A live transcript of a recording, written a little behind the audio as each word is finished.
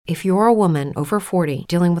If you're a woman over 40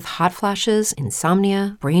 dealing with hot flashes,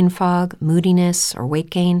 insomnia, brain fog, moodiness, or weight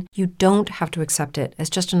gain, you don't have to accept it as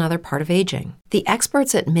just another part of aging. The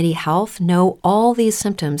experts at MIDI Health know all these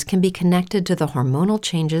symptoms can be connected to the hormonal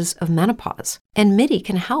changes of menopause. And MIDI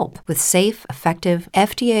can help with safe, effective,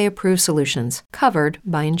 FDA-approved solutions covered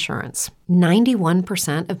by insurance.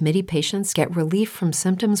 91% of MIDI patients get relief from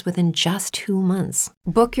symptoms within just 2 months.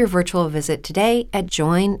 Book your virtual visit today at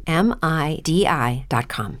joinmidi.com.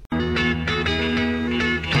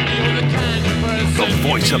 The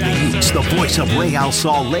voice of the Utes, the voice of Real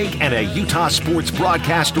Salt Lake, and a Utah Sports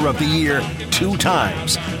Broadcaster of the Year 2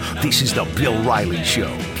 times. This is the Bill Riley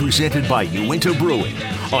Show, presented by Uinta Brewing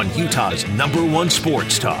on Utah's #1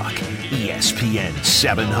 sports talk, ESPN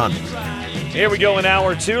 700. Here we go in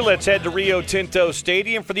hour 2. Let's head to Rio Tinto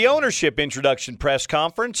Stadium for the ownership introduction press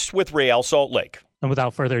conference with Real Salt Lake. And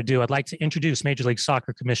without further ado, I'd like to introduce Major League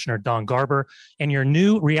Soccer Commissioner Don Garber and your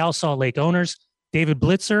new Real Salt Lake owners, David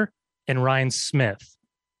Blitzer and Ryan Smith.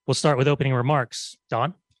 We'll start with opening remarks.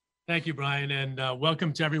 Don? Thank you, Brian, and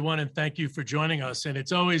welcome to everyone, and thank you for joining us. And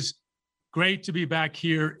it's always great to be back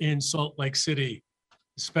here in Salt Lake City,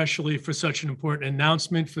 especially for such an important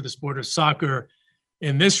announcement for the sport of soccer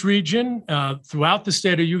in this region, throughout the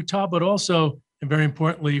state of Utah, but also, and very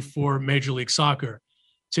importantly, for Major League Soccer.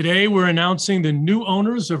 Today, we're announcing the new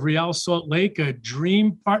owners of Real Salt Lake, a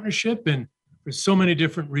dream partnership, and for so many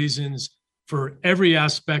different reasons, for every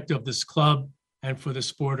aspect of this club and for the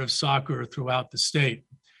sport of soccer throughout the state.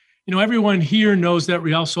 You know, everyone here knows that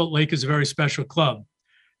Real Salt Lake is a very special club.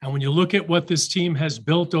 And when you look at what this team has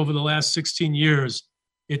built over the last 16 years,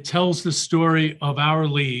 it tells the story of our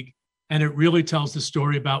league, and it really tells the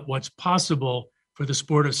story about what's possible for the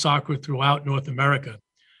sport of soccer throughout North America.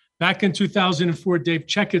 Back in 2004, Dave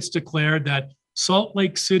Checketts declared that Salt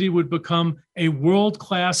Lake City would become a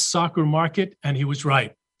world-class soccer market, and he was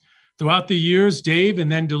right. Throughout the years, Dave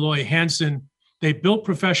and then Deloy Hansen, they built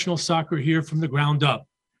professional soccer here from the ground up,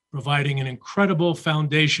 providing an incredible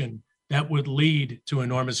foundation that would lead to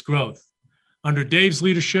enormous growth. Under Dave's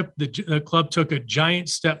leadership, the club took a giant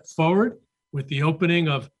step forward with the opening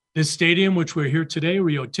of this stadium, which we're here today,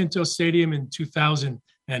 Rio Tinto Stadium, in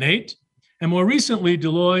 2008. And more recently,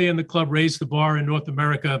 Deloy and the club raised the bar in North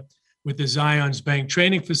America with the Zions Bank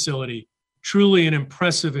training facility, truly an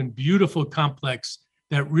impressive and beautiful complex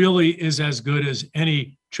that really is as good as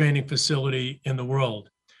any training facility in the world.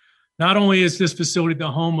 Not only is this facility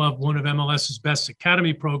the home of one of MLS's best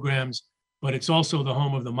academy programs, but it's also the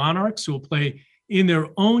home of the Monarchs, who will play in their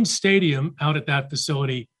own stadium out at that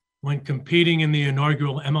facility when competing in the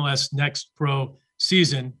inaugural MLS Next Pro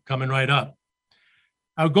season coming right up.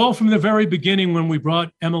 Our goal from the very beginning when we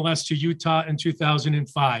brought MLS to Utah in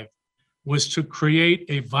 2005 was to create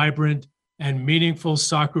a vibrant and meaningful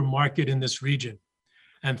soccer market in this region.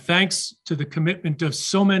 And thanks to the commitment of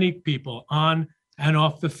so many people on and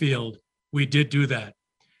off the field, we did do that.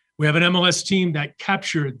 We have an MLS team that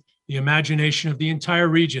captured the imagination of the entire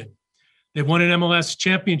region. They won an MLS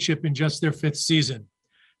championship in just their 5th season.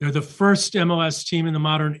 They're the first MLS team in the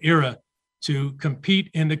modern era to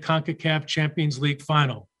compete in the CONCACAF Champions League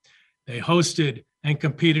final. They hosted and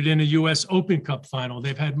competed in a U.S. Open Cup final.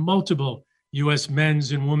 They've had multiple U.S.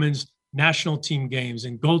 men's and women's national team games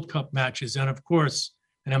and Gold Cup matches, and of course,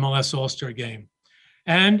 an MLS All-Star game.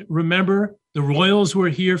 And remember, the Royals were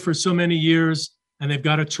here for so many years, and they've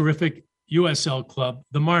got a terrific USL club,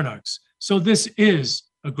 the Monarchs. So this is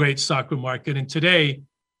a great soccer market. And today,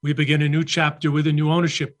 we begin a new chapter with a new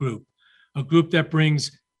ownership group, a group that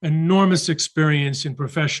brings enormous experience in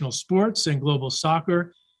professional sports and global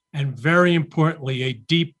soccer, and very importantly, a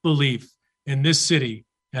deep belief in this city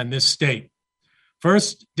and this state.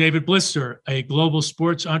 First, David Blitzer, a global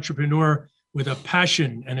sports entrepreneur with a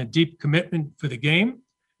passion and a deep commitment for the game.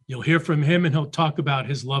 You'll hear from him, and he'll talk about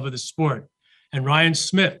his love of the sport. And Ryan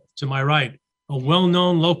Smith, to my right, a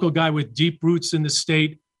well-known local guy with deep roots in the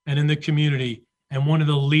state and in the community, and one of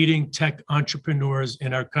the leading tech entrepreneurs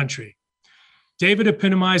in our country. David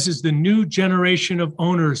epitomizes the new generation of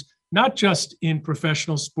owners, not just in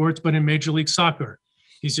professional sports, but in Major League Soccer.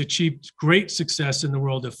 He's achieved great success in the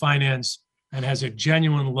world of finance and has a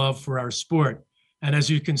genuine love for our sport. And as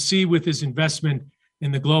you can see with his investment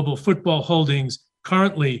in the Global Football Holdings,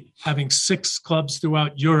 currently having 6 clubs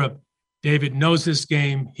throughout Europe, David knows this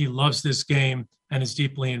game, he loves this game, and is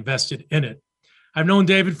deeply invested in it. I've known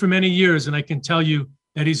David for many years, and I can tell you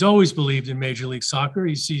that he's always believed in Major League Soccer.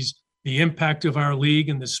 He sees the impact of our league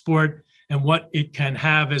and the sport and what it can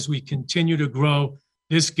have as we continue to grow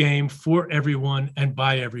this game for everyone and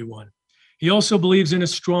by everyone. He also believes in a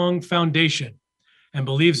strong foundation and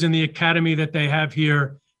believes in the academy that they have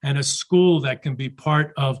here and a school that can be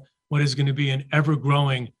part of what is going to be an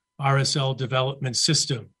ever-growing RSL development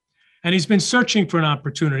system. And he's been searching for an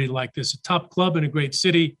opportunity like this, a top club in a great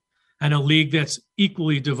city and a league that's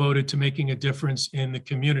equally devoted to making a difference in the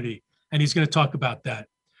community. And he's going to talk about that.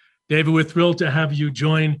 David, we're thrilled to have you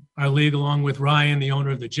join our league along with Ryan, the owner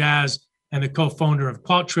of the Jazz and the co-founder of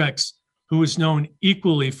Qualtrics, who is known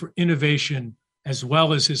equally for innovation as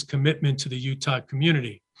well as his commitment to the Utah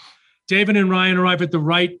community. David and Ryan arrive at the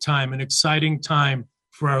right time, an exciting time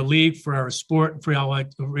for our league, for our sport, and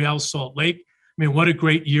for Real Salt Lake. I mean, what a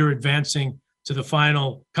great year advancing to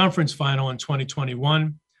the conference final in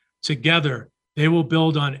 2021. Together, they will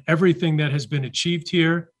build on everything that has been achieved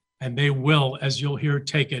here, and they will, as you'll hear,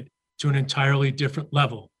 take it to an entirely different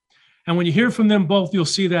level. And when you hear from them both, you'll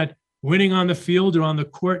see that winning on the field or on the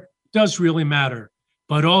court does really matter,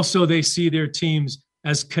 but also they see their teams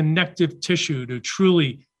as connective tissue to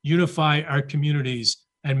truly unify our communities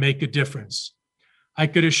and make a difference. I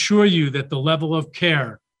could assure you that the level of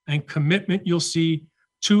care and commitment you'll see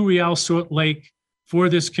to Real Salt Lake for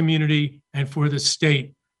this community and for the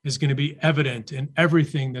state is going to be evident in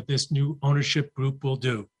everything that this new ownership group will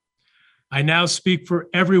do. I now speak for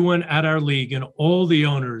everyone at our league and all the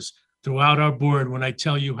owners throughout our board when I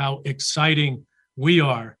tell you how exciting we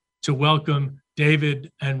are to welcome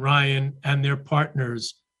David and Ryan and their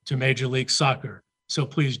partners to Major League Soccer. So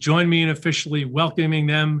please join me in officially welcoming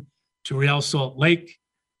them to Real Salt Lake.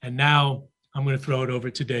 And now I'm going to throw it over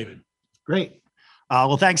to David. Great.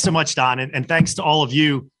 Well, thanks so much, Don. And thanks to all of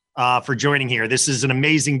you for joining here. This is an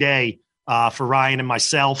amazing day for Ryan and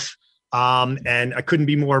myself. And I couldn't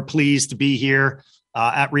be more pleased to be here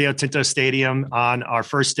at Rio Tinto Stadium on our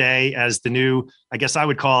first day as the new, I guess I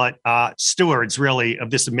would call it, stewards, really, of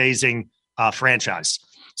this amazing franchise.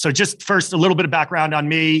 So just first, a little bit of background on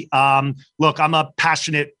me. Look, I'm a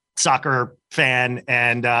passionate soccer fan.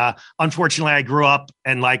 And unfortunately, I grew up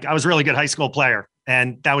and I was a really good high school player.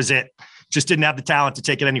 And that was it. Just didn't have the talent to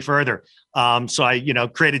take it any further. So I,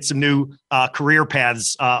 created some new career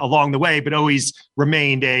paths along the way, but always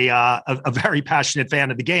remained a very passionate fan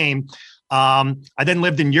of the game. I then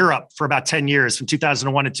lived in Europe for about 10 years, from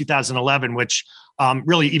 2001 to 2011, which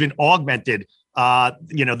really even augmented,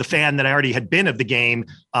 the fan that I already had been of the game,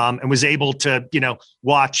 and was able to,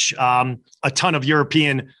 watch a ton of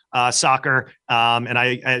European soccer. And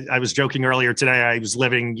I was joking earlier today, I was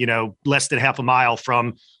living, less than half a mile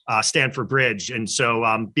from Stamford Bridge. And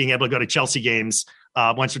so being able to go to Chelsea games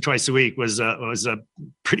once or twice a week was a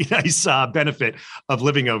pretty nice benefit of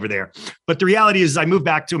living over there. But the reality is I moved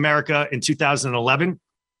back to America in 2011.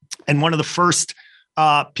 And one of the first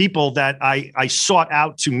people that I sought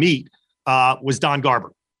out to meet was Don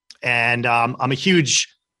Garber. And I'm a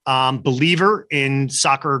huge believer in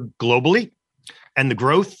soccer globally and the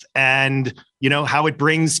growth and, how it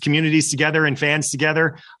brings communities together and fans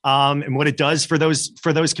together, and what it does for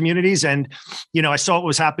those communities. And, I saw what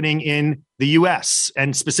was happening in the US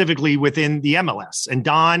and specifically within the MLS, and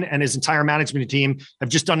Don and his entire management team have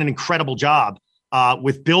just done an incredible job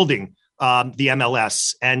with building the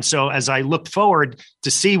MLS. And so as I looked forward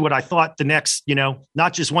to see what I thought the next,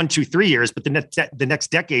 not just 1, 2, 3 years, but the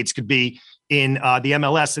next decades could be in the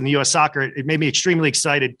MLS and the US soccer, it made me extremely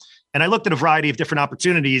excited. And I looked at a variety of different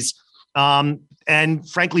opportunities, and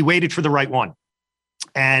frankly waited for the right one.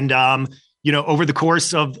 And, over the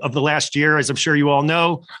course of the last year, as I'm sure you all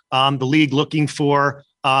know, the league looking for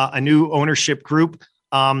a new ownership group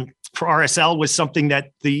for RSL was something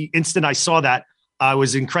that the instant I saw that, I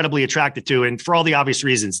was incredibly attracted to, and for all the obvious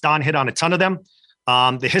reasons. Don hit on a ton of them.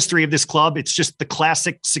 The history of this club, it's just the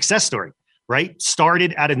classic success story, right?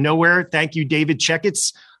 Started out of nowhere. Thank you, David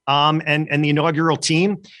Checketts, and the inaugural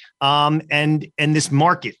team. And this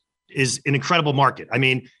market is an incredible market. I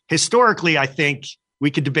mean, historically, I think we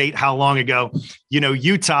could debate how long ago,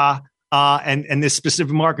 Utah and this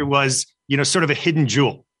specific market was, sort of a hidden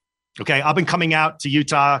jewel. Okay. I've been coming out to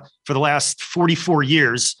Utah for the last 44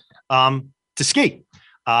 years, to ski,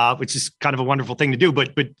 which is kind of a wonderful thing to do,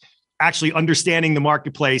 but actually understanding the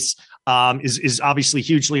marketplace is obviously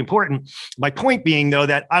hugely important. My point being, though,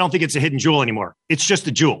 that I don't think it's a hidden jewel anymore. It's just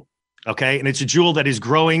a jewel, okay? And it's a jewel that is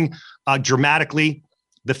growing dramatically.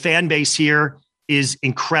 The fan base here is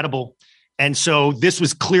incredible. And so this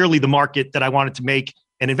was clearly the market that I wanted to make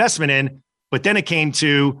an investment in. But then it came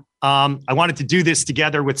to, I wanted to do this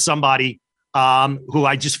together with somebody who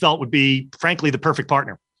I just felt would be, frankly, the perfect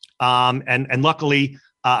partner. And luckily,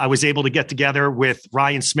 I was able to get together with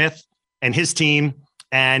Ryan Smith and his team,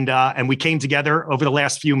 and we came together over the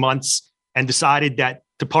last few months and decided that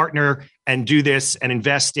to partner and do this and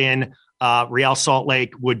invest in Real Salt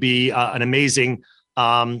Lake would be an amazing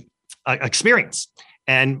experience.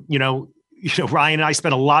 And, Ryan and I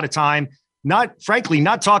spent a lot of time, not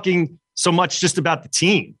talking so much just about the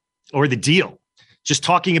team or the deal, just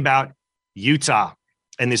talking about Utah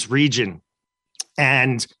and this region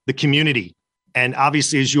and the community. And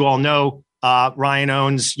obviously, as you all know, Ryan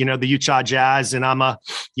owns, the Utah Jazz, and I'm a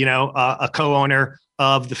co-owner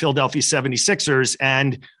of the Philadelphia 76ers.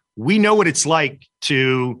 And we know what it's like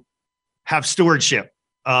to have stewardship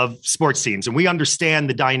of sports teams. And we understand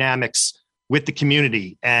the dynamics with the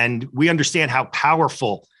community. And we understand how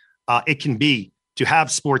powerful it can be to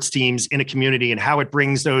have sports teams in a community and how it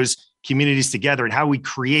brings those communities together and how we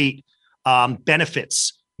create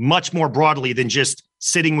benefits much more broadly than just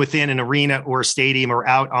sitting within an arena or a stadium or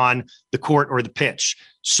out on the court or the pitch.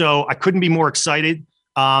 So I couldn't be more excited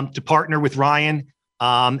to partner with Ryan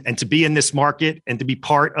and to be in this market and to be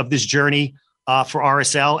part of this journey for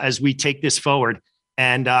RSL as we take this forward.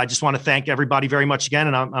 And I just want to thank everybody very much again.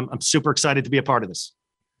 And I'm super excited to be a part of this.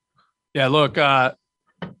 Yeah, look,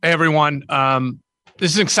 everyone, this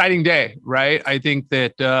is an exciting day, right? I think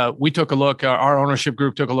that we took a look, our ownership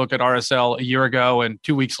group took a look at RSL a year ago, and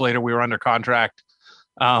 2 weeks later we were under contract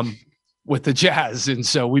with the Jazz. And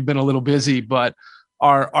so we've been a little busy, but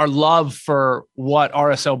our love for what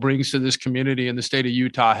RSL brings to this community in the state of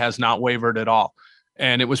Utah has not wavered at all.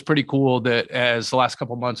 And it was pretty cool that as the last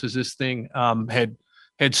couple of months, as this thing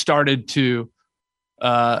had started to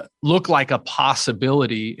look like a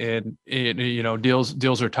possibility, and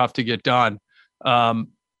deals are tough to get done.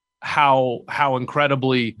 How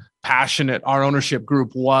incredibly passionate our ownership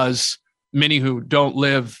group was. Many who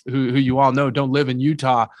you all know don't live in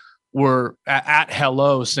Utah were at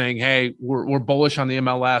hello saying, hey, we're bullish on the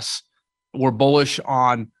MLS. We're bullish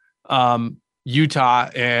on Utah.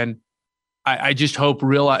 And I just hope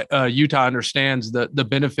Utah understands the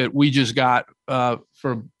benefit we just got for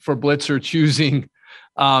Blitzer choosing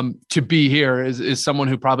to be here is someone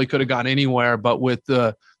who probably could have gone anywhere, but with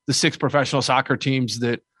the 6 professional soccer teams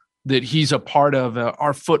that he's a part of,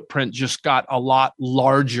 our footprint just got a lot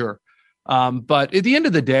larger. But at the end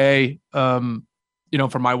of the day,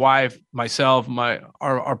 for my wife, myself,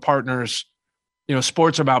 our partners,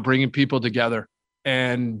 sports are about bringing people together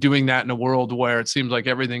and doing that in a world where it seems like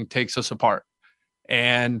everything takes us apart.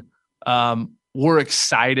 And we're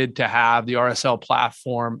excited to have the RSL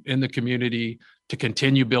platform in the community to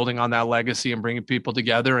continue building on that legacy and bringing people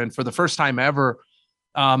together. And for the first time ever,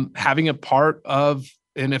 having a part of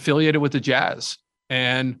and affiliated with the Jazz.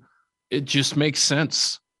 And it just makes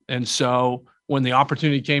sense. And so when the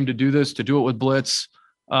opportunity came to do it with Blitz,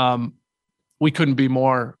 we couldn't be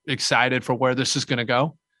more excited for where this is going to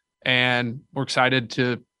go. And we're excited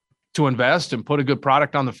to invest and put a good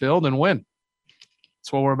product on the field and win.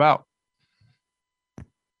 That's what we're about.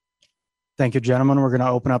 Thank you, gentlemen. We're going to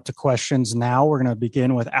open up to questions now. We're going to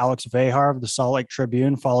begin with Alex Vehar of the Salt Lake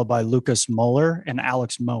Tribune, followed by Lucas Mueller and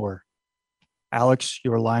Alex Mower. Alex,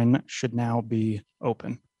 your line should now be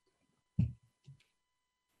open.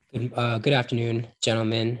 Good afternoon,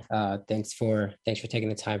 gentlemen. Thanks for taking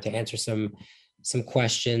the time to answer some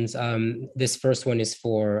questions. This first one is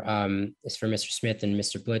for Mr. Smith and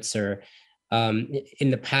Mr. Blitzer. In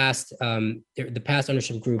the past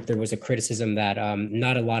ownership group, there was a criticism that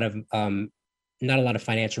not a lot of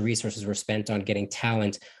financial resources were spent on getting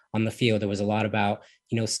talent on the field. There was a lot about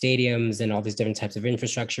stadiums and all these different types of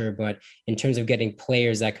infrastructure, but in terms of getting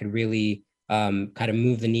players that could really kind of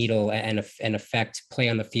move the needle and affect play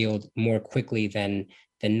on the field more quickly than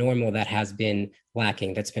normal, that has been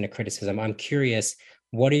lacking. That's been a criticism. I'm curious,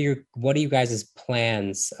 what are you guys'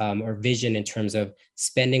 plans or vision in terms of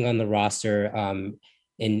spending on the roster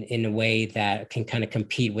in a way that can kind of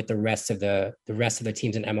compete with the rest of the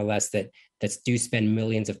teams in MLS that do spend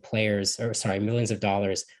millions of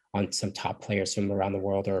dollars on some top players from around the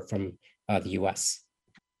world or from the US?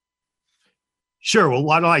 Sure. Well,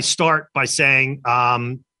 why don't I start by saying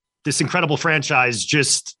this incredible franchise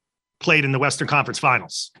just played in the Western Conference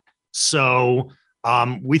Finals. So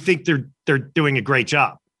we think they're doing a great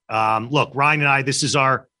job. Look, Ryan and I, this is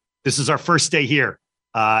our first day here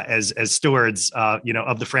as stewards,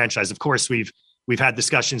 of the franchise. Of course, we've had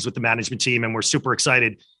discussions with the management team, and we're super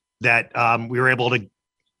excited that we were able to,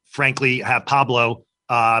 frankly, have Pablo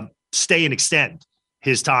stay and extend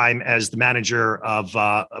his time as the manager of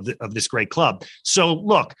this great club. So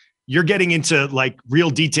look, you're getting into like real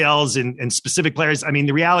details and specific players. I mean,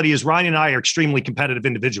 the reality is Ryan and I are extremely competitive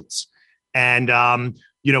individuals. And,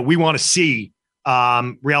 we want to see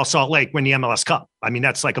Real Salt Lake win the MLS Cup. I mean,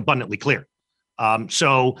 that's like abundantly clear.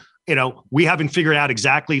 So we haven't figured out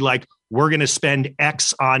exactly like we're going to spend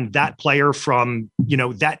X on that player from,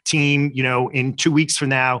 that team, in 2 weeks from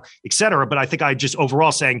now, et cetera. But I think I just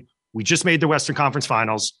overall saying we just made the Western Conference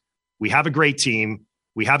Finals. We have a great team.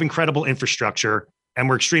 We have incredible infrastructure, and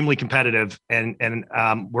we're extremely competitive. And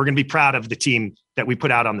we're going to be proud of the team that we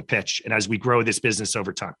put out on the pitch, and as we grow this business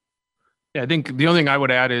over time. Yeah, I think the only thing I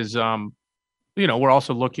would add is, we're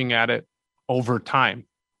also looking at it over time,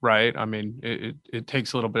 right? I mean, it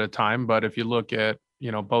takes a little bit of time, but if you look at,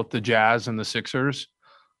 both the Jazz and the Sixers,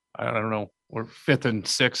 I don't know, we're 5th and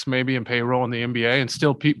 6th maybe in payroll in the NBA, and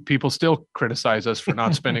still people still criticize us for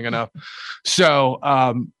not spending enough. So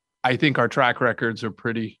I think our track records are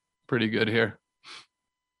pretty good here.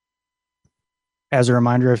 As a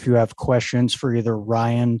reminder, if you have questions for either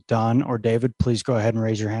Ryan, Don, or David, please go ahead and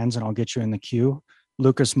raise your hands and I'll get you in the queue.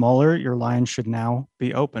 Lucas Muller, your line should now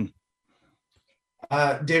be open.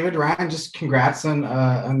 David, Ryan, just congrats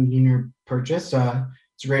on your purchase. It's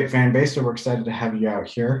a great fan base, so we're excited to have you out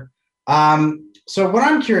here. So what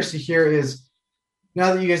I'm curious to hear is,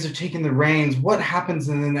 now that you guys have taken the reins, what happens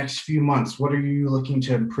in the next few months? What are you looking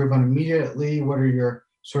to improve on immediately? What are your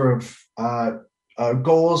sort of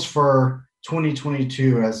goals for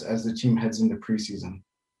 2022 as the team heads into preseason?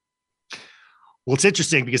 Well, it's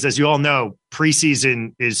interesting because, as you all know,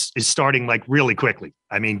 preseason is starting like really quickly.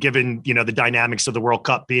 I mean, given, the dynamics of the World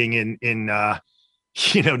Cup being in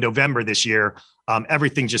November this year,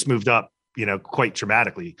 everything just moved up, quite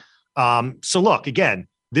dramatically. So look, again,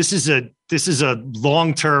 this is a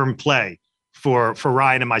long-term play for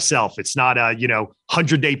Ryan and myself. It's not a,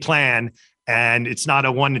 100-day plan, and it's not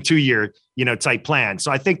a 1 to 2 year, type plan. So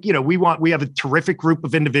I think, we have a terrific group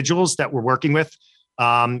of individuals that we're working with,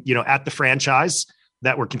 at the franchise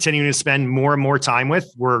that we're continuing to spend more and more time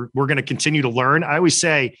with. We're going to continue to learn. I always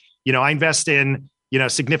say, I invest in, a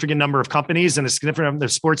significant number of companies and a significant number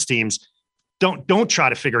of sports teams. Don't try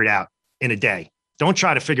to figure it out in a day. Don't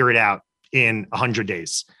try to figure it out in 100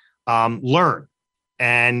 days. Learn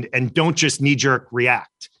and don't just knee-jerk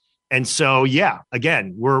react. And so,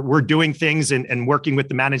 again, we're doing things and working with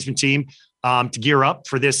the management team to gear up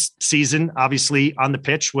for this season, obviously on the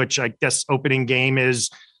pitch, which I guess opening game is,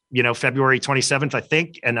 February 27th, I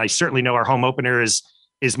think. And I certainly know our home opener is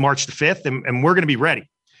March the 5th, and we're going to be ready.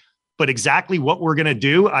 But exactly what we're going to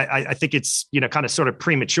do, I think it's, kind of sort of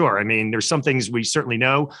premature. I mean, there's some things we certainly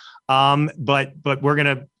know, but we're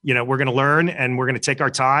going to learn, and we're going to take our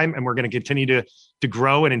time, and we're going to continue to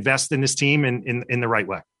grow and invest in this team in the right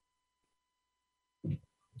way.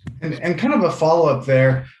 And kind of a follow-up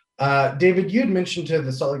there, David, you had mentioned to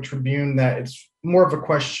the Salt Lake Tribune that it's more of a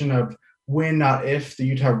question of when, not if, the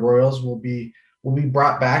Utah Royals will be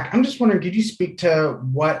brought back. I'm just wondering, could you speak to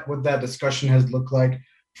what that discussion has looked like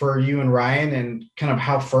for you and Ryan, and kind of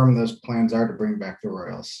how firm those plans are to bring back the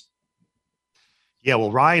Royals? Yeah, well,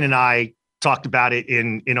 Ryan and I talked about it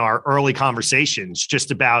in our early conversations, just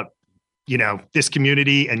about, this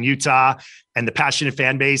community and Utah and the passionate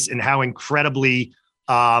fan base and how incredibly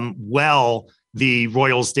well the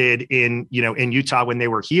Royals did in Utah when they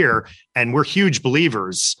were here. And we're huge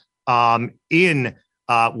believers in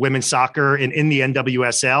women's soccer and in the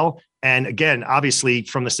NWSL. And again, obviously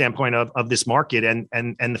from the standpoint of this market and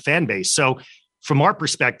the fan base. So from our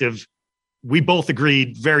perspective, we both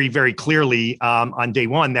agreed very, very clearly on day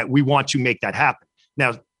one that we want to make that happen.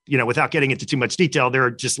 Now, without getting into too much detail, there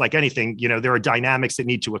are, just like anything, there are dynamics that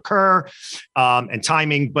need to occur and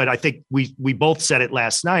timing. But I think we both said it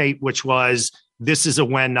last night, which was, this is a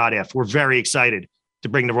when, not if. We're very excited to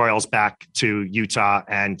bring the Royals back to Utah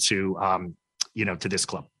and to this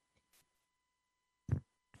club.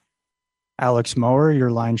 Alex Mower, your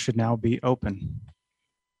line should now be open.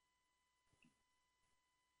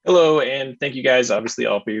 Hello, and thank you guys, obviously,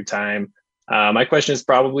 all for your time. My question is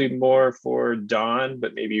probably more for Don,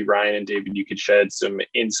 but maybe Ryan and David, you could shed some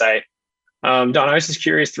insight. Don, I was just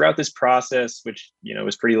curious, throughout this process, which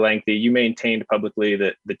was pretty lengthy, you maintained publicly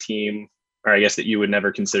that the team, or I guess that you would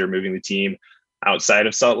never consider moving the team outside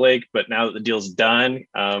of Salt Lake. But now that the deal's done,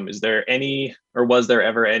 is there any, or was there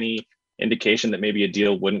ever any indication that maybe a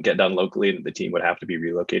deal wouldn't get done locally and the team would have to be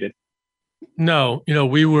relocated? No,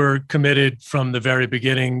 we were committed from the very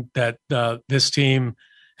beginning that this team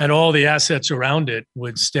and all the assets around it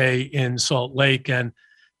would stay in Salt Lake. And,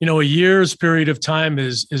 a year's period of time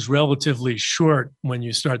is relatively short when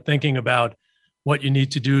you start thinking about what you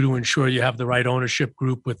need to do to ensure you have the right ownership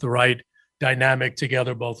group with the right dynamic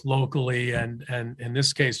together, both locally and in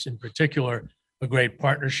this case in particular, a great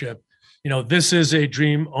partnership. This is a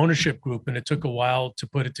dream ownership group, and it took a while to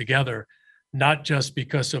put it together, not just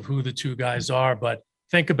because of who the two guys are, but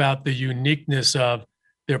think about the uniqueness of,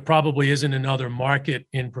 there probably isn't another market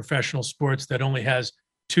in professional sports that only has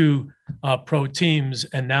two pro teams,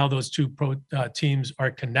 and now those two pro teams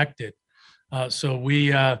are connected. So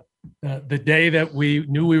we the day that we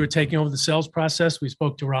knew we were taking over the sales process, we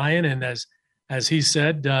spoke to Ryan, and as he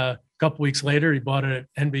said, a couple weeks later, he bought an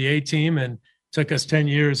NBA team, and took us 10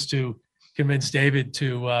 years to convince David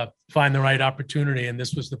to find the right opportunity, and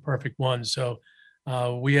this was the perfect one. So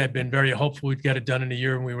we had been very hopeful we'd get it done in a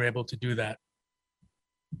year, and we were able to do that.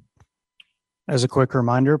 As a quick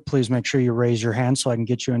reminder, please make sure you raise your hand so I can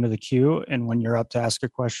get you into the queue. And when you're up to ask a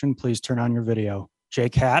question, please turn on your video.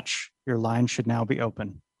 Jake Hatch, your line should now be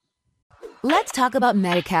open. Let's talk about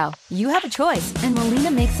Medi-Cal. You have a choice, and Molina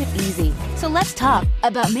makes it easy. So let's talk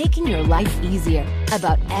about making your life easier,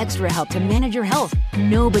 about extra help to manage your health.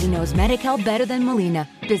 Nobody knows Medi-Cal better than Molina.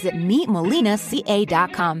 Visit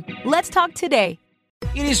meetmolinaca.com. Let's talk today.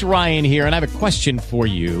 It is Ryan here, and I have a question for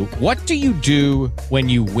you. What do you do when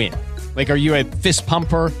you win? Like, are you a fist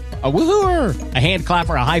pumper, a woohooer, a hand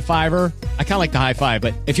clapper, a high fiver? I kind of like the high five,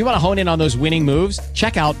 but if you want to hone in on those winning moves,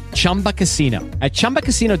 check out Chumba Casino. At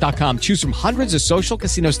ChumbaCasino.com, choose from hundreds of social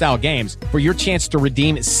casino style games for your chance to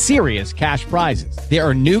redeem serious cash prizes. There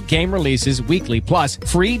are new game releases weekly, plus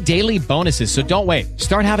free daily bonuses. So don't wait.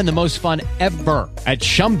 Start having the most fun ever at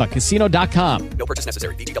ChumbaCasino.com. No purchase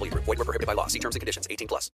necessary. VGW. Void where prohibited by law. See terms and conditions.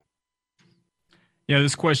 18+. Yeah,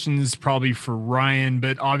 this question is probably for Ryan,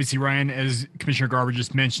 but obviously, Ryan, as Commissioner Garber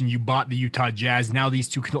just mentioned, you bought the Utah Jazz. Now these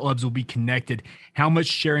two clubs will be connected. How much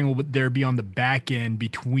sharing will there be on the back end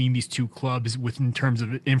between these two clubs in terms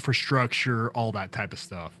of infrastructure, all that type of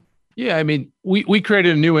stuff? Yeah, I mean, we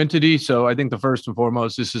created a new entity. So I think the first and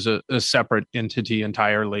foremost, this is a separate entity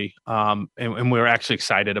entirely. And we're actually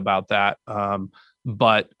excited about that.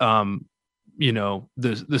 But you know,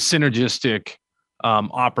 the synergistic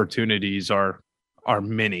opportunities are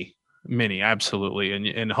many,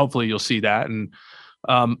 absolutely. And hopefully you'll see that. And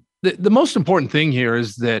the most important thing here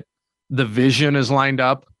is that the vision is lined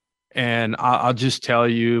up. And I'll just tell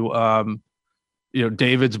you, you know,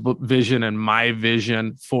 David's vision and my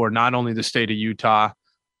vision for not only the state of Utah,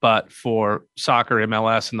 but for soccer,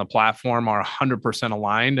 MLS, and the platform are 100%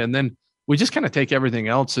 aligned. And then we just kind of take everything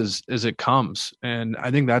else as it comes. And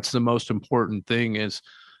I think that's the most important thing is,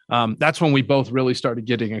 that's when we both really started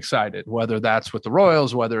getting excited, whether that's with the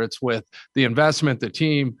Royals, whether it's with the investment, the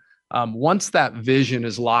team. Once that vision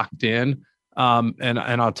is locked in, and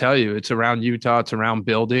I'll tell you, it's around Utah, it's around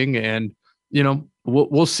building, and you know,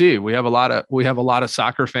 we'll see. We have a lot of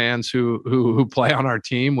soccer fans who play on our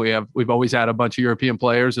team. We've always had a bunch of European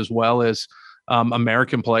players as well as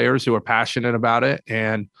American players who are passionate about it,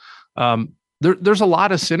 and there's a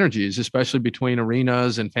lot of synergies, especially between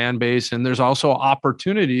arenas and fan base. And there's also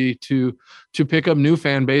opportunity to pick up new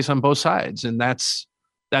fan base on both sides. And that's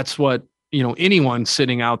what, you know, anyone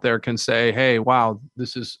sitting out there can say, hey, wow,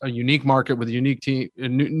 this is a unique market with a unique team, a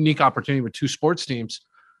unique opportunity with two sports teams.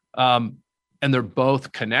 And they're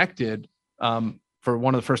both connected for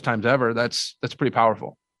one of the first times ever. That's pretty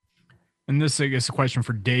powerful. And this, I guess, a question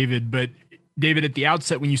for David, but David, at the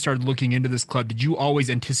outset, when you started looking into this club, did you always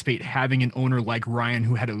anticipate having an owner like Ryan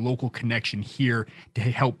who had a local connection here to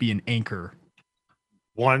help be an anchor?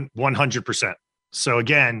 100%. So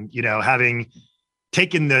again, you know, having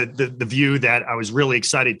taken the view that I was really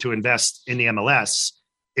excited to invest in the MLS,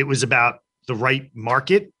 it was about the right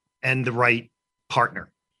market and the right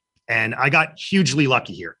partner. And I got hugely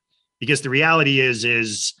lucky here because the reality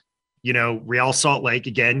is, you know, Real Salt Lake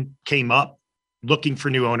again came up looking for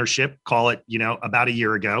new ownership, call it, you know, about a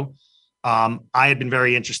year ago. I had been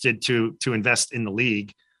very interested to invest in the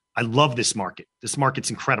league. I love this market. This market's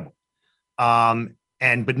incredible. But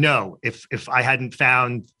no, if I hadn't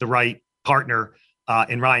found the right partner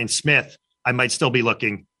in Ryan Smith, I might still be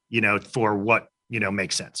looking, you know, for what, you know,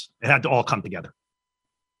 makes sense. It had to all come together.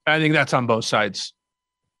 I think that's on both sides.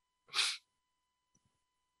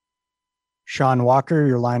 Sean Walker,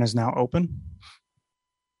 your line is now open.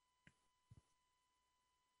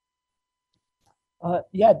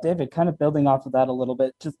 Yeah, David, kind of building off of that a little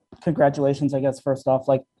bit, just congratulations, I guess, first off,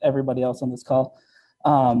 like everybody else on this call.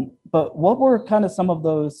 But what were kind of some of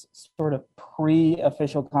those sort of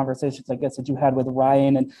pre-official conversations, I guess, that you had with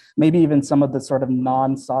Ryan, and maybe even some of the sort of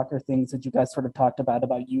non-soccer things that you guys sort of talked about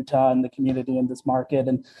Utah and the community in this market,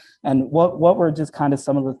 and what were just kind of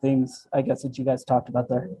some of the things, I guess, that you guys talked about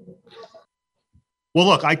there? Well,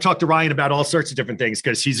 look, I talked to Ryan about all sorts of different things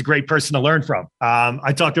because he's a great person to learn from.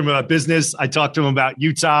 I talked to him about business. I talked to him about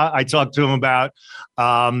Utah. I talked to him about,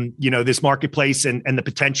 you know, this marketplace and the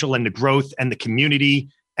potential and the growth and the community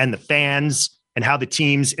and the fans and how the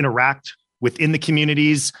teams interact within the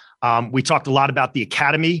communities. We talked a lot about the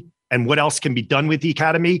academy and what else can be done with the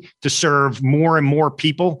academy to serve more and more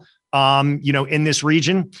people, you know, in this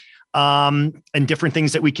region, and different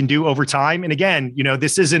things that we can do over time. And again, you know,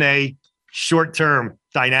 this isn't a short-term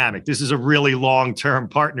dynamic. This is a really long-term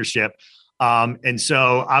partnership. And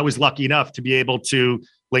so I was lucky enough to be able to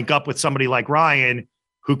link up with somebody like Ryan,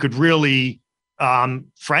 who could really,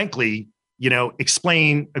 frankly,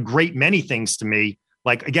 explain a great many things to me.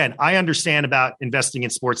 Like, again, I understand about investing in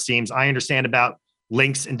sports teams. I understand about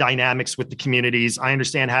links and dynamics with the communities. I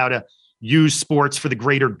understand how to use sports for the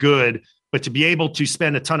greater good, but to be able to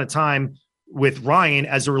spend a ton of time with Ryan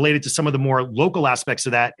as it related to some of the more local aspects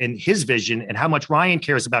of that and his vision and how much Ryan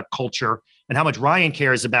cares about culture and how much Ryan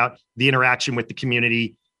cares about the interaction with the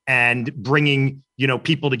community and bringing,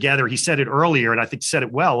 people together. He said it earlier, and I think he said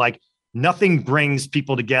it well, like nothing brings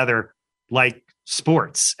people together like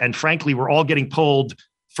sports. And frankly, we're all getting pulled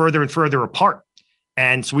further and further apart.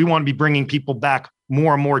 And so we want to be bringing people back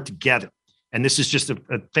more and more together. And this is just a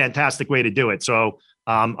fantastic way to do it. So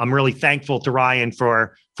I'm really thankful to Ryan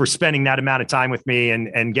for spending that amount of time with me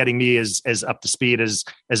and getting me as up to speed as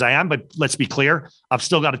I am. But let's be clear, I've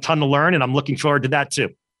still got a ton to learn, and I'm looking forward to that too.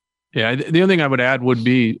 Yeah. The only thing I would add would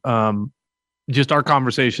be just our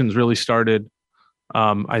conversations really started.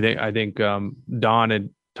 I think Don had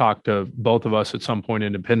talked to both of us at some point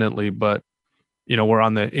independently, but we're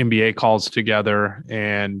on the NBA calls together,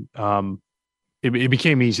 and it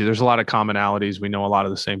became easy. There's a lot of commonalities. We know a lot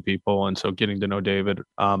of the same people. And so getting to know David,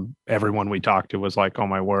 everyone we talked to was like, oh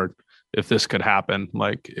my word, if this could happen,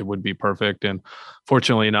 like it would be perfect. And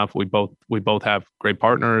fortunately enough, we both have great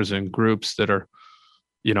partners and groups that are,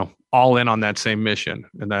 all in on that same mission.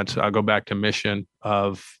 And that's, I'll go back to mission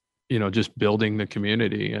of, just building the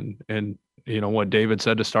community. And what David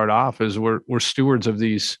said to start off is we're stewards of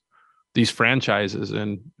these franchises,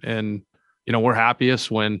 and we're happiest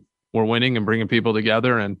when we're winning and bringing people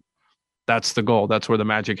together. And that's the goal. That's where the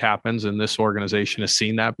magic happens. And this organization has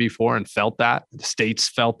seen that before and felt that. The states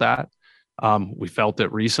felt that. We felt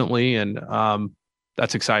it recently, and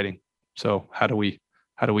that's exciting. So how do we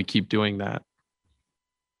keep doing that?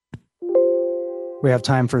 We have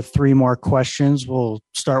time for 3 more questions. We'll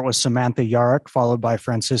start with Samantha Yarrick, followed by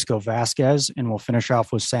Francisco Vasquez, and we'll finish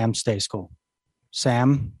off with Sam Stayskull.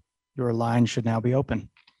 Sam, your line should now be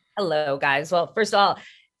open. Hello, guys. Well, first of all,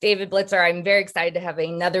 David Blitzer, I'm very excited to have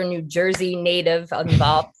another New Jersey native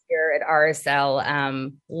involved here at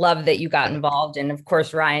RSL. Love that you got involved. And of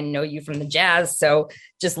course, Ryan, know you from the Jazz. So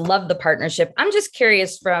just love the partnership. I'm just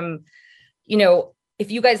curious from, if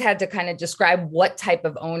you guys had to kind of describe what type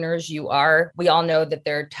of owners you are. We all know that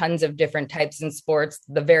there are tons of different types in sports,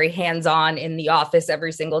 the very hands-on in the office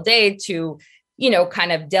every single day to,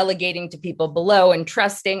 kind of delegating to people below and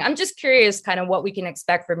trusting. I'm just curious kind of what we can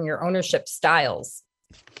expect from your ownership styles.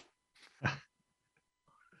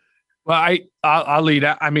 Well, I'll lead.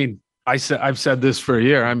 I mean, I've said this for a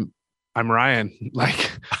year. I'm Ryan.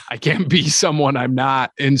 Like, I can't be someone I'm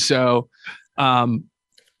not. And so,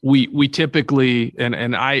 we typically,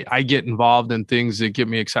 and I get involved in things that get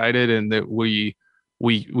me excited and that we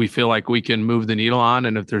feel like we can move the needle on.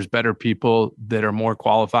 And if there's better people that are more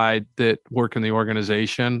qualified that work in the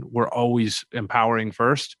organization, we're always empowering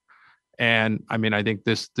first. And I mean, I think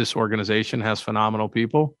this organization has phenomenal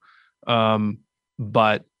people.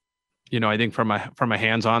 But I think from a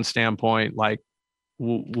hands-on standpoint, like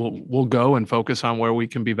we'll go and focus on where we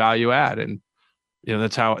can be value add. And,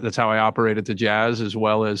 that's how I operate at the Jazz, as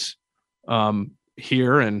well as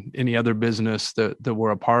here and any other business that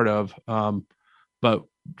we're a part of. But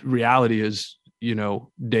reality is,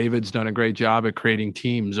 David's done a great job at creating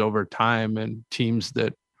teams over time, and teams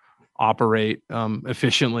that operate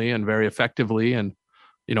efficiently and very effectively, and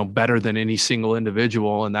better than any single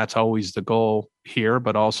individual. And that's always the goal here,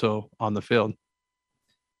 but also on the field.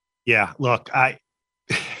 Yeah, look,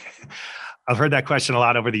 I've heard that question a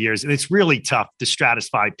lot over the years, and it's really tough to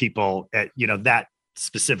stratify people at, that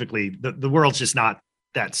specifically. The world's just not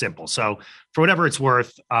that simple. So for whatever it's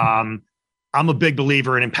worth, I'm a big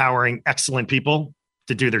believer in empowering excellent people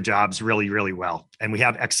to do their jobs really, really well. And we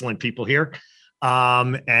have excellent people here.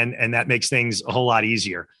 And that makes things a whole lot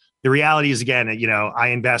easier. The reality is, again, I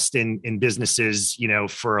invest in businesses,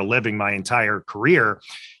 for a living my entire career.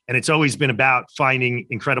 And it's always been about finding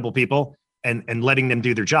incredible people and letting them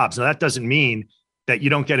do their jobs. Now, that doesn't mean that you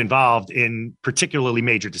don't get involved in particularly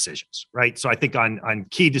major decisions, right? So I think on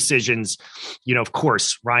key decisions, of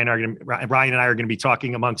course, Ryan and I are going to be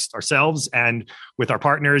talking amongst ourselves and with our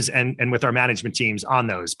partners and with our management teams on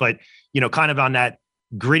those. But, kind of on that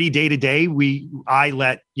gritty day to day, I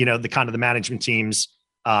let, the management teams,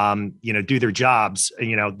 do their jobs.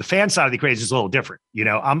 The fan side of the equation is a little different.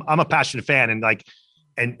 I'm a passionate fan,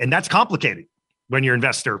 and that's complicated when you're an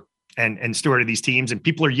investor and steward of these teams, and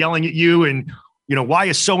people are yelling at you and, why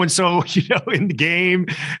is so-and-so, in the game?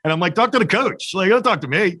 And I'm like, talk to the coach. Like, don't talk to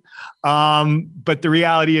me. But the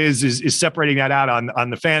reality is separating that out on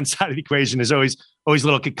the fan side of the equation is always a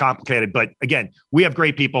little complicated. But again, we have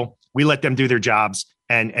great people. We let them do their jobs,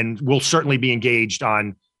 and we'll certainly be engaged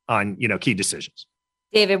on key decisions.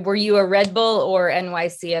 David, were you a Red Bull or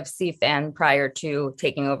NYCFC fan prior to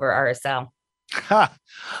taking over RSL?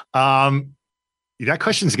 That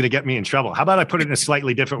question is going to get me in trouble. How about I put it in a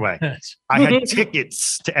slightly different way? I had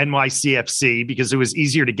tickets to NYCFC because it was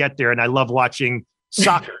easier to get there, and I love watching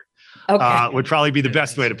soccer. Would probably be the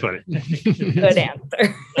best way to put it. Good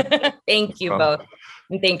answer. Thank you both.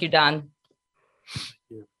 And thank you, Don.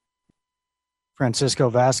 Francisco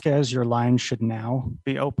Vasquez, your line should now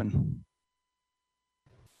be open.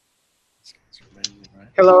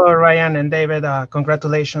 Hello, Ryan and David.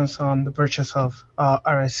 Congratulations on the purchase of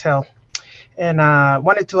RSL. And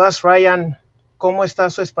wanted to ask Ryan, ¿cómo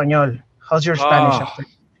está su español? How's your Spanish?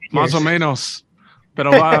 Más o menos,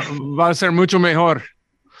 pero va a ser mucho mejor.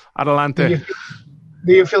 Adelante.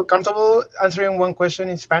 Do you feel comfortable answering one question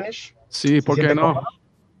in Spanish? Sí, ¿por qué no?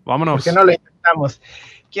 Vámonos. ¿Por qué no lo intentamos?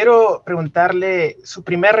 Quiero preguntarle su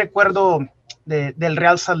primer recuerdo del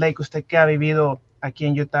Real Salt Lake, usted que ha vivido aquí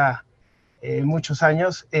en Utah muchos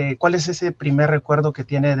años. ¿Cuál es ese primer recuerdo que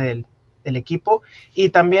tiene del equipo? Y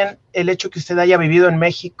también el hecho que usted haya vivido en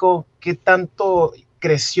México, ¿qué tanto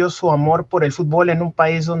creció su amor por el fútbol en un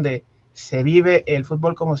país donde se vive el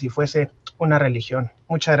fútbol como si fuese una religión?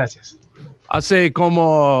 Muchas gracias. Hace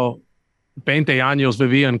como 20 años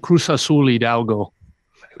vivía en Cruz Azul, Hidalgo.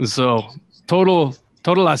 So,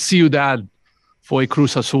 toda la ciudad fue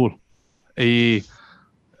Cruz Azul. Y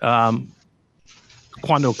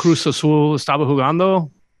cuando Cruz Azul estaba jugando,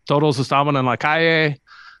 todos estaban en la calle.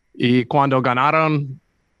 Y cuando ganaron,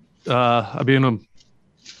 había una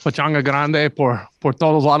pachanga grande por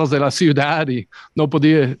todos lados de la ciudad y no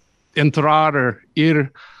podía entrar o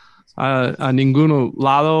ir a ningún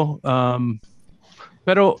lado.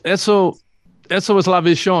 Pero eso es la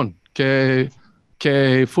visión, que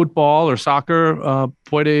fútbol o soccer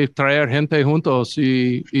puede traer gente juntos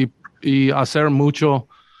y hacer mucho.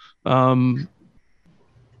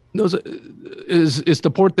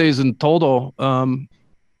 Deportes en todo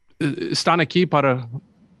están aquí para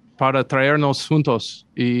traernos juntos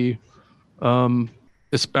y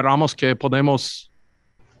esperamos que podemos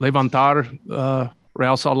levantar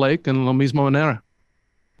Real Salt Lake en la misma manera.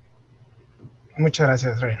 Muchas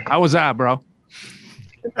gracias, Rey. How was that, bro?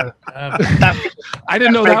 I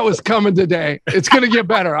didn't know that was coming today. It's going to get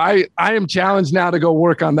better. I am challenged now to go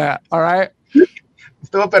work on that. All right.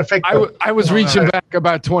 Estuvo perfecto. I was reaching back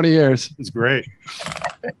about 20 years. It's great.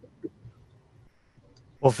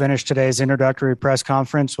 We'll finish today's introductory press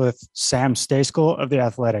conference with Sam Stejskal of The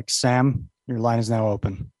Athletic. Sam, your line is now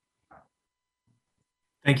open.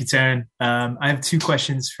 Thank you, Taryn. I have two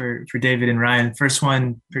questions for David and Ryan. First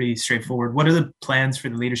one, pretty straightforward. What are the plans for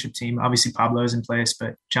the leadership team? Obviously, Pablo is in place,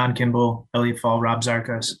 but John Kimball, Elliot Fall, Rob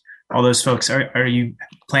Zarkos, all those folks, are you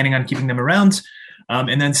planning on keeping them around?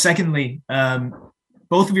 And then secondly,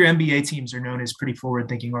 both of your NBA teams are known as pretty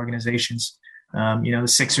forward-thinking organizations. The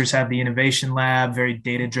Sixers have the Innovation Lab, very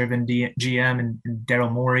data-driven GM and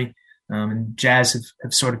Daryl Morey, and Jazz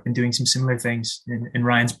have sort of been doing some similar things in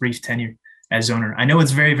Ryan's brief tenure as owner. I know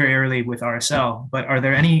it's very, very early with RSL, but are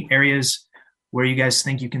there any areas where you guys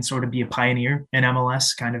think you can sort of be a pioneer in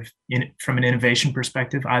MLS, kind of from an innovation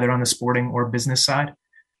perspective, either on the sporting or business side?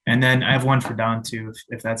 And then I have one for Don too,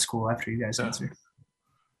 if that's cool after you guys answer.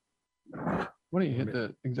 Why don't you hit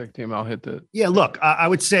the exec team? I'll hit the. Yeah, look, I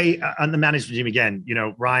would say on the management team again,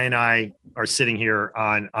 Ryan and I are sitting here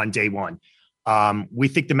on day one. We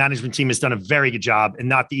think the management team has done a very good job and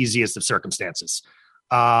not the easiest of circumstances.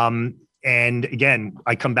 And again,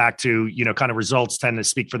 I come back to, kind of results tend to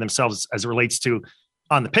speak for themselves as it relates to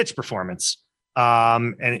on the pitch performance.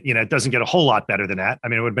 And, it doesn't get a whole lot better than that. I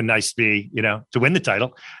mean, it would have been nice to be, to win the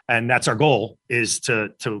title. And that's our goal, is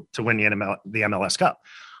to win the MLS Cup.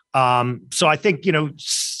 So I think,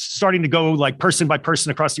 starting to go like person by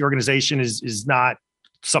person across the organization is not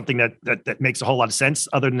something that makes a whole lot of sense,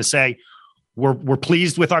 other than to say, we're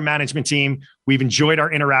pleased with our management team. We've enjoyed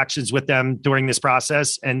our interactions with them during this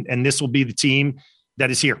process, and this will be the team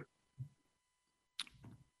that is here.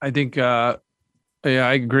 I think, I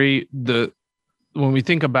agree. When we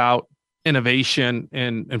think about innovation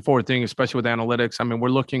and forward thinking, especially with analytics, I mean, we're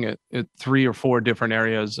looking at 3 or 4 different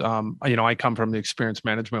areas. I come from the experience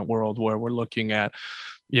management world, where we're looking at,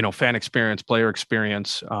 fan experience, player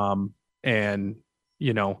experience, and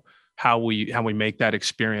how we make that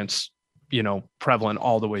experience prevalent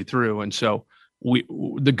all the way through. And so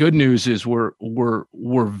the good news is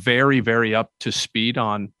we're very, very up to speed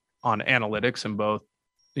on analytics in both,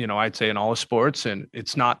 I'd say in all sports. And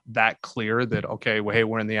it's not that clear that, okay, well, hey,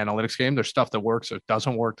 we're in the analytics game. There's stuff that works, or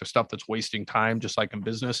doesn't work. There's stuff that's wasting time, just like in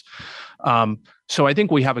business. So I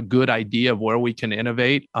think we have a good idea of where we can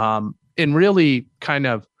innovate, and really kind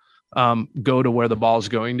of go to where the ball is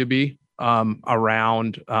going to be,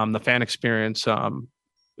 around the fan experience,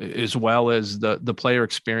 as well as the player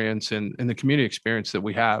experience and the community experience that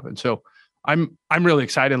we have. And so I'm really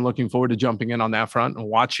excited and looking forward to jumping in on that front and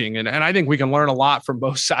watching. And I think we can learn a lot from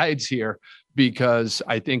both sides here, because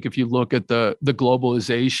I think if you look at the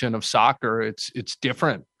globalization of soccer, it's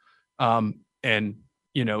different. And,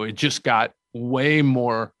 it just got way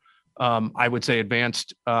more, I would say,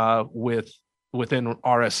 advanced within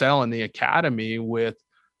RSL and the academy with,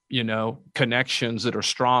 connections that are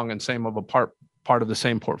strong and same of a part of the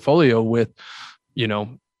same portfolio with,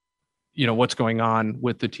 what's going on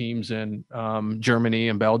with the teams in Germany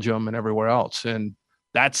and Belgium and everywhere else. And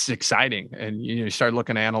that's exciting. And, you start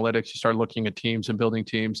looking at analytics, you start looking at teams and building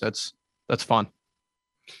teams. That's fun.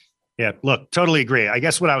 Yeah, look, totally agree. I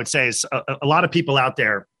guess what I would say is a lot of people out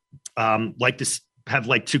there like this have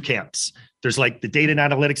like two camps. There's like the data and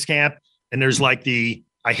analytics camp, and there's like the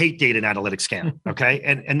I hate data and analytics camp. Okay.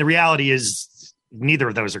 And the reality is neither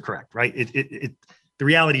of those are correct, right? The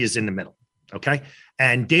reality is in the middle. Okay.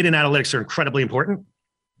 And data and analytics are incredibly important,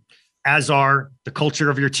 as are the culture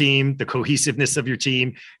of your team, the cohesiveness of your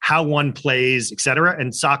team, how one plays, et cetera.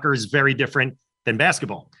 And soccer is very different than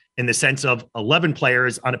basketball in the sense of 11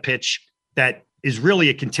 players on a pitch that is really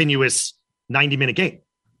a continuous 90-minute game,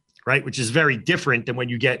 right? Which is very different than when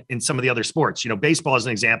you get in some of the other sports. Baseball, as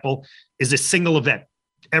an example, is a single event.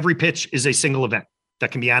 Every pitch is a single event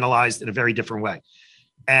that can be analyzed in a very different way.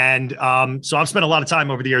 And so I've spent a lot of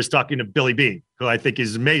time over the years talking to Billy Beane, who I think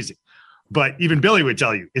is amazing. But even Billy would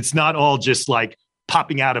tell you, it's not all just like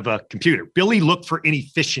popping out of a computer. Billy looked for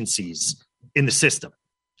inefficiencies in the system.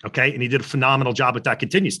 Okay. And he did a phenomenal job with that,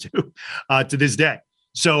 continues to this day.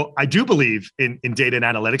 So I do believe in data and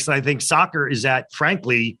analytics. And I think soccer is at,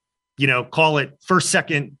 frankly, call it first,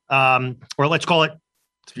 second, or let's call it,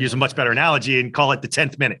 to use a much better analogy, and call it the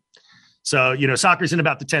 10th minute. So, soccer's in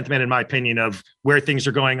about the 10th minute, in my opinion, of where things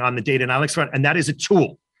are going on the data analytics front. And that is a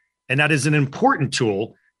tool. And that is an important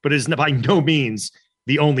tool, but is by no means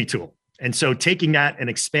the only tool. And so taking that and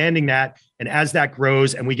expanding that, and as that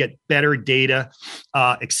grows and we get better data,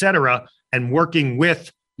 et cetera, and working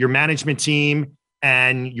with your management team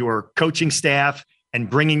and your coaching staff and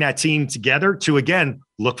bringing that team together to, again,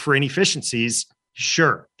 look for inefficiencies.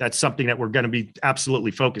 Sure, that's something that we're going to be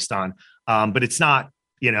absolutely focused on. But it's not,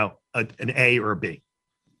 an A or a B.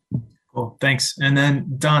 Cool. Thanks. And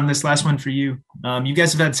then Don, this last one for you. You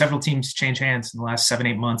guys have had several teams change hands in the last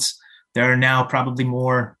 7-8 months. There are now probably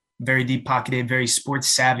more very deep pocketed, very sports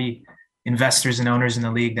savvy investors and owners in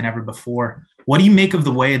the league than ever before. What do you make of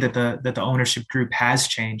the way that the ownership group has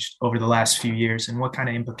changed over the last few years? And what kind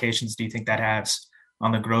of implications do you think that has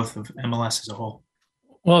on the growth of MLS as a whole?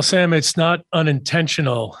 Well, Sam, it's not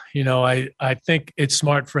unintentional. I think it's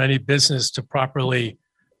smart for any business to properly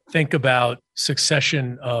think about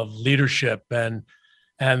succession of leadership and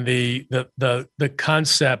the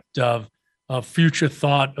concept of future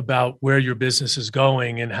thought about where your business is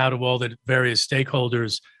going and how do all the various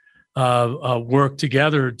stakeholders work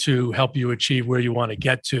together to help you achieve where you want to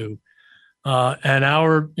get to. And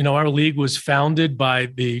our league was founded by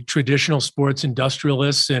the traditional sports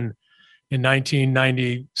industrialists in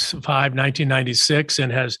 1995, 1996,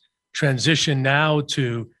 and has transitioned now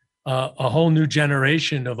to a whole new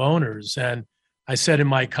generation of owners. And I said in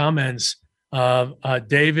my comments,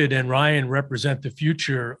 David and Ryan represent the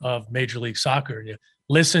future of Major League Soccer. You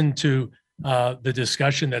listen to the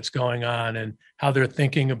discussion that's going on and how they're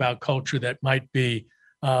thinking about culture that might be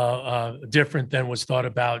different than was thought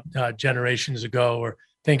about generations ago, or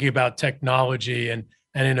thinking about technology and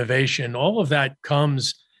innovation. All of that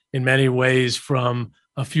comes in many ways from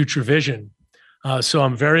a future vision. So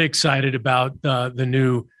I'm very excited about the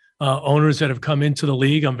new owners that have come into the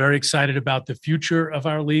league. I'm very excited about the future of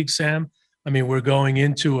our league, Sam. I mean, we're going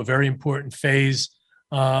into a very important phase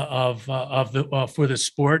for the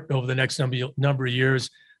sport over the next number of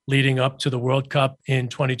years leading up to the World Cup in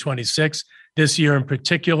 2026. This year in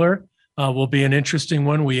particular will be an interesting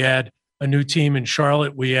one. We add a new team in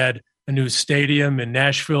Charlotte. We add a new stadium in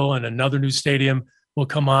Nashville, and another new stadium will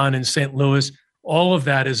come on in St. Louis. All of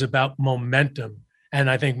that is about momentum. And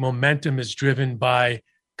I think momentum is driven by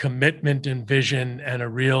commitment and vision and a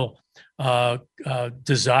real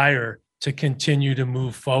desire to continue to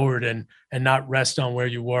move forward and not rest on where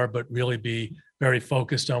you are, but really be very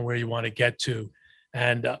focused on where you want to get to.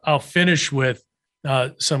 And I'll finish with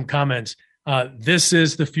some comments. This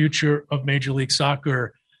is the future of Major League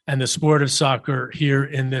Soccer and the sport of soccer here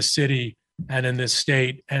in this city and in this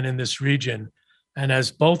state and in this region. And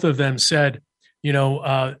as both of them said,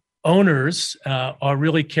 owners are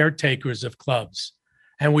really caretakers of clubs.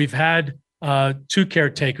 And we've had two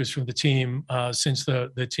caretakers from the team since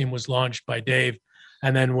the team was launched by Dave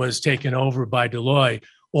and then was taken over by Deloy,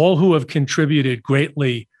 all who have contributed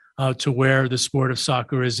greatly to where the sport of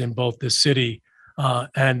soccer is in both this city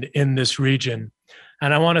and in this region.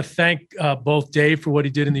 And I want to thank both Dave for what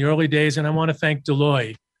he did in the early days, and I want to thank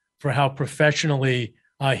Deloy for how professionally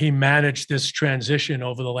he managed this transition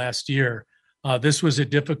over the last year. This was a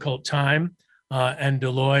difficult time, and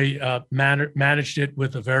Deloy managed it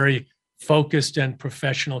with a very focused and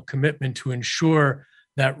professional commitment to ensure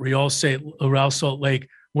that Real Salt Lake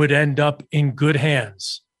would end up in good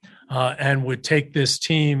hands and would take this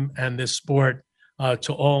team and this sport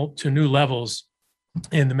to new levels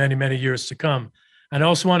in the many, many years to come. And I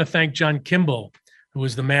also want to thank John Kimball, who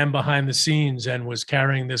was the man behind the scenes and was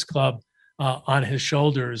carrying this club on his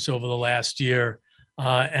shoulders over the last year.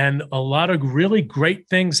 And a lot of really great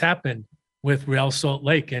things happened with Real Salt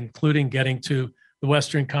Lake, including getting to the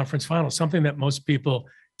Western Conference Finals, something that most people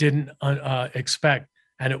didn't expect,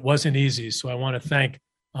 and it wasn't easy. So I want to thank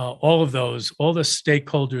all the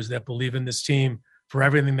stakeholders that believe in this team for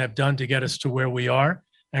everything they've done to get us to where we are,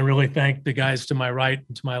 and really thank the guys to my right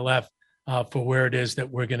and to my left for where it is that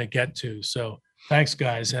we're going to get to. So thanks,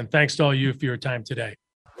 guys, and thanks to all you for your time today.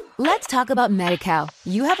 Let's talk about Medi-Cal.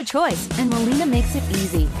 You have a choice, and Molina makes it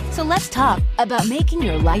easy. So let's talk about making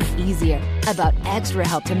your life easier, about extra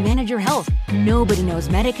help to manage your health. Nobody knows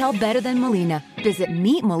Medi-Cal better than Molina. Visit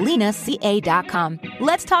meetmolinaca.com.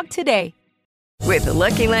 Let's talk today. With the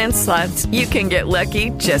Lucky Land Slots, you can get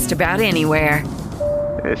lucky just about anywhere.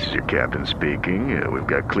 This is your captain speaking. We've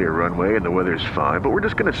got clear runway and the weather's fine, but we're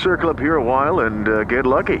just going to circle up here a while and get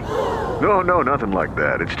lucky. No, nothing like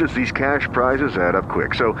that. It's just these cash prizes add up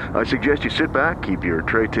quick. So I suggest you sit back, keep your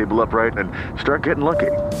tray table upright, and start getting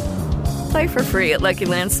lucky. Play for free at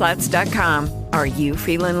LuckyLandSlots.com. Are you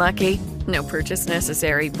feeling lucky? No purchase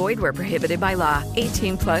necessary. Void where prohibited by law.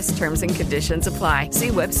 18+ terms and conditions apply. See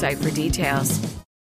website for details.